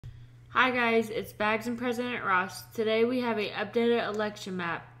Hi guys, it's Bagz and President Ross. Today we have a updated election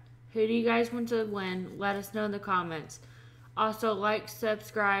map. Who do you guys want to win? Let us know in the comments. Also, like,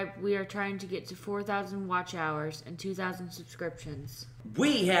 subscribe. We are trying to get to 4,000 watch hours and 2,000 subscriptions.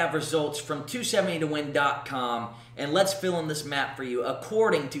 We have results from 270towin.com, and let's fill in this map for you.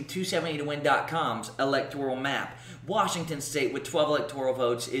 According to 270towin.com's electoral map, Washington State with 12 electoral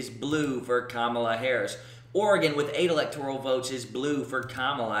votes is blue for Kamala Harris. Oregon with 8 electoral votes is blue for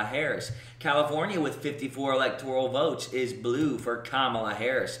Kamala Harris. California with 54 electoral votes is blue for Kamala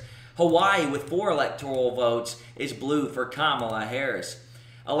Harris. Hawaii with 4 electoral votes is blue for Kamala Harris.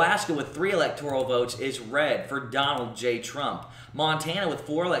 Alaska with 3 electoral votes is red for Donald J. Trump. Montana with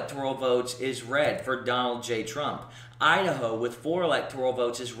 4 electoral votes is red for Donald J. Trump. Idaho with 4 electoral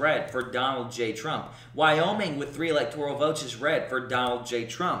votes is red for Donald J. Trump. Wyoming with 3 electoral votes is red for Donald J.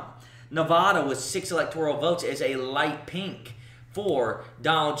 Trump. Nevada with 6 electoral votes is a light pink for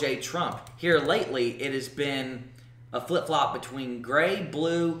Donald J. Trump. Here lately, it has been a flip-flop between gray,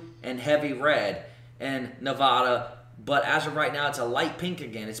 blue, and heavy red in Nevada, but as of right now, it's a light pink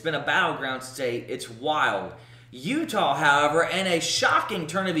again. It's been a battleground state. It's wild. Utah, however, in a shocking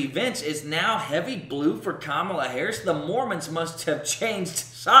turn of events, is now heavy blue for Kamala Harris. The Mormons must have changed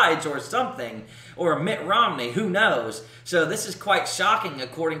sides or something, or Mitt Romney, who knows. So this is quite shocking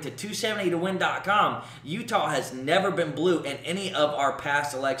according to 270towin.com. Utah has never been blue in any of our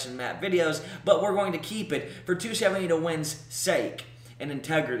past election map videos, but we're going to keep it for 270towin's sake and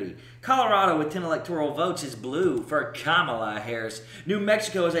integrity. Colorado with 10 electoral votes is blue for Kamala Harris. New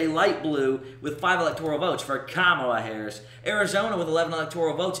Mexico is a light blue with 5 electoral votes for Kamala Harris. Arizona with 11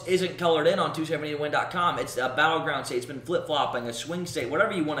 electoral votes isn't colored in on 270towin.com. It's a battleground state. It's been flip-flopping, a swing state,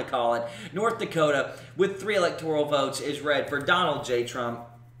 whatever you want to call it. North Dakota with 3 electoral votes is red for Donald J. Trump.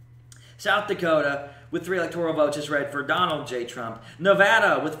 South Dakota with 3 electoral votes is red for Donald J. Trump.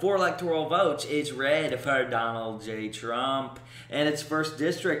 Nevada with 4 electoral votes is red for Donald J. Trump. And its first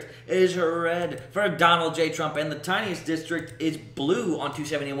district is red for Donald J. Trump. And the tiniest district is blue on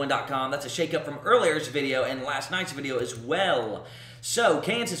 270towin.com. That's a shakeup from earlier's video and last night's video as well. So,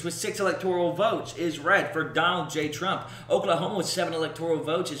 Kansas with 6 electoral votes is red for Donald J. Trump. Oklahoma with 7 electoral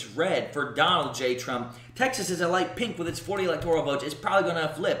votes is red for Donald J. Trump. Texas is a light pink with its 40 electoral votes. It's probably going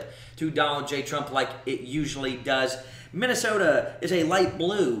to flip to Donald J. Trump like it usually does. Minnesota is a light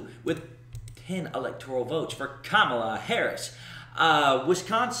blue with 10 electoral votes for Kamala Harris.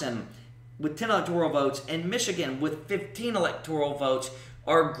 Wisconsin with 10 electoral votes and Michigan with 15 electoral votes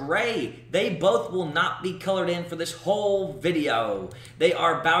are gray. They both will not be colored in for this whole video. They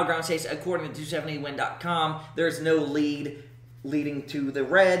are battleground states according to 270towin.com. There's no leading to the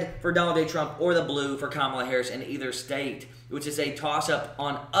red for Donald J. Trump or the blue for Kamala Harris in either state, which is a toss-up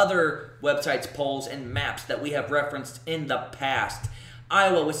on other websites, polls, and maps that we have referenced in the past.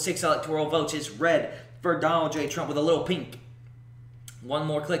 Iowa with 6 electoral votes is red for Donald J. Trump with a little pink. One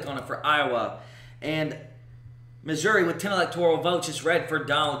more click on it for Iowa. And Missouri with 10 electoral votes is red for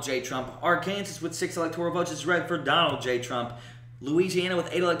Donald J. Trump. Arkansas with 6 electoral votes is red for Donald J. Trump. Louisiana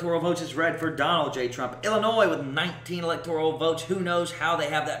with 8 electoral votes is red for Donald J. Trump. Illinois with 19 electoral votes. Who knows how they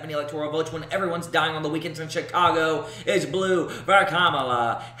have that many electoral votes when everyone's dying on the weekends in Chicago is blue for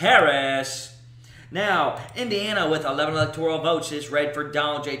Kamala Harris. Now, Indiana with 11 electoral votes is red for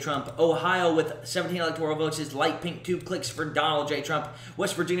Donald J. Trump. Ohio with 17 electoral votes is light pink, 2 clicks for Donald J. Trump.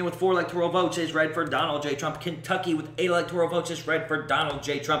 West Virginia with 4 electoral votes is red for Donald J. Trump. Kentucky with 8 electoral votes is red for Donald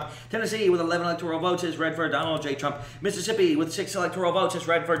J. Trump. Tennessee with 11 electoral votes is red for Donald J. Trump. Mississippi with 6 electoral votes is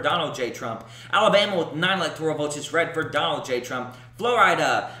red for Donald J. Trump. Alabama with 9 electoral votes is red for Donald J. Trump.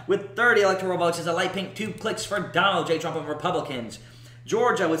 Florida with 30 electoral votes is a light pink, 2 clicks for Donald J. Trump of Republicans.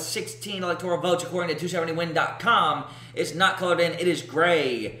 Georgia with 16 electoral votes, according to 270towin.com, is not colored in. It is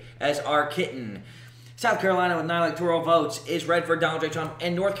gray as our kitten. South Carolina with 9 electoral votes is red for Donald J. Trump.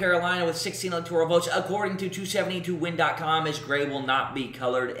 And North Carolina with 16 electoral votes, according to 270towin.com, is gray, will not be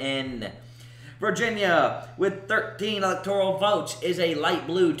colored in. Virginia with 13 electoral votes is a light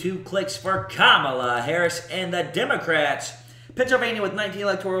blue, 2 clicks for Kamala Harris and the Democrats. Pennsylvania with 19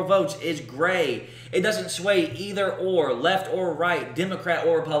 electoral votes is gray. It doesn't sway either or, left or right, Democrat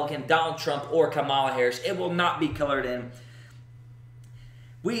or Republican, Donald Trump or Kamala Harris. It will not be colored in.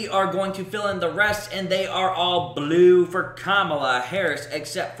 We are going to fill in the rest, and they are all blue for Kamala Harris,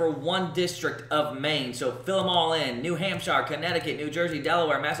 except for one district of Maine. So fill them all in. New Hampshire, Connecticut, New Jersey,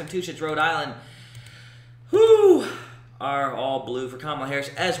 Delaware, Massachusetts, Rhode Island. Are all blue for Kamala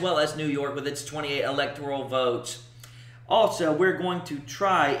Harris, as well as New York with its 28 electoral votes. Also, we're going to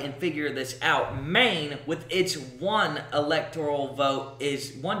try and figure this out. Maine, with its 1 electoral vote,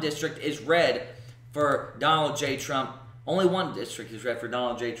 one district is red for Donald J. Trump Only one district is red for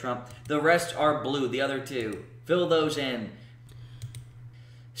Donald J. Trump. The rest are blue, the other two. Fill those in.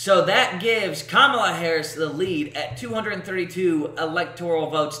 So that gives Kamala Harris the lead at 232 electoral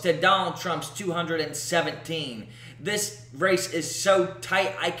votes to Donald Trump's 217. This race is so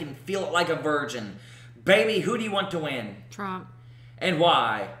tight, I can feel it like a virgin. Baby, who do you want to win? Trump. And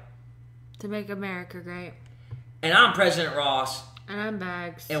why? To make America great. And I'm President Ross. And I'm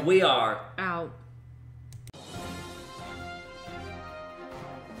Bagz. And we are out.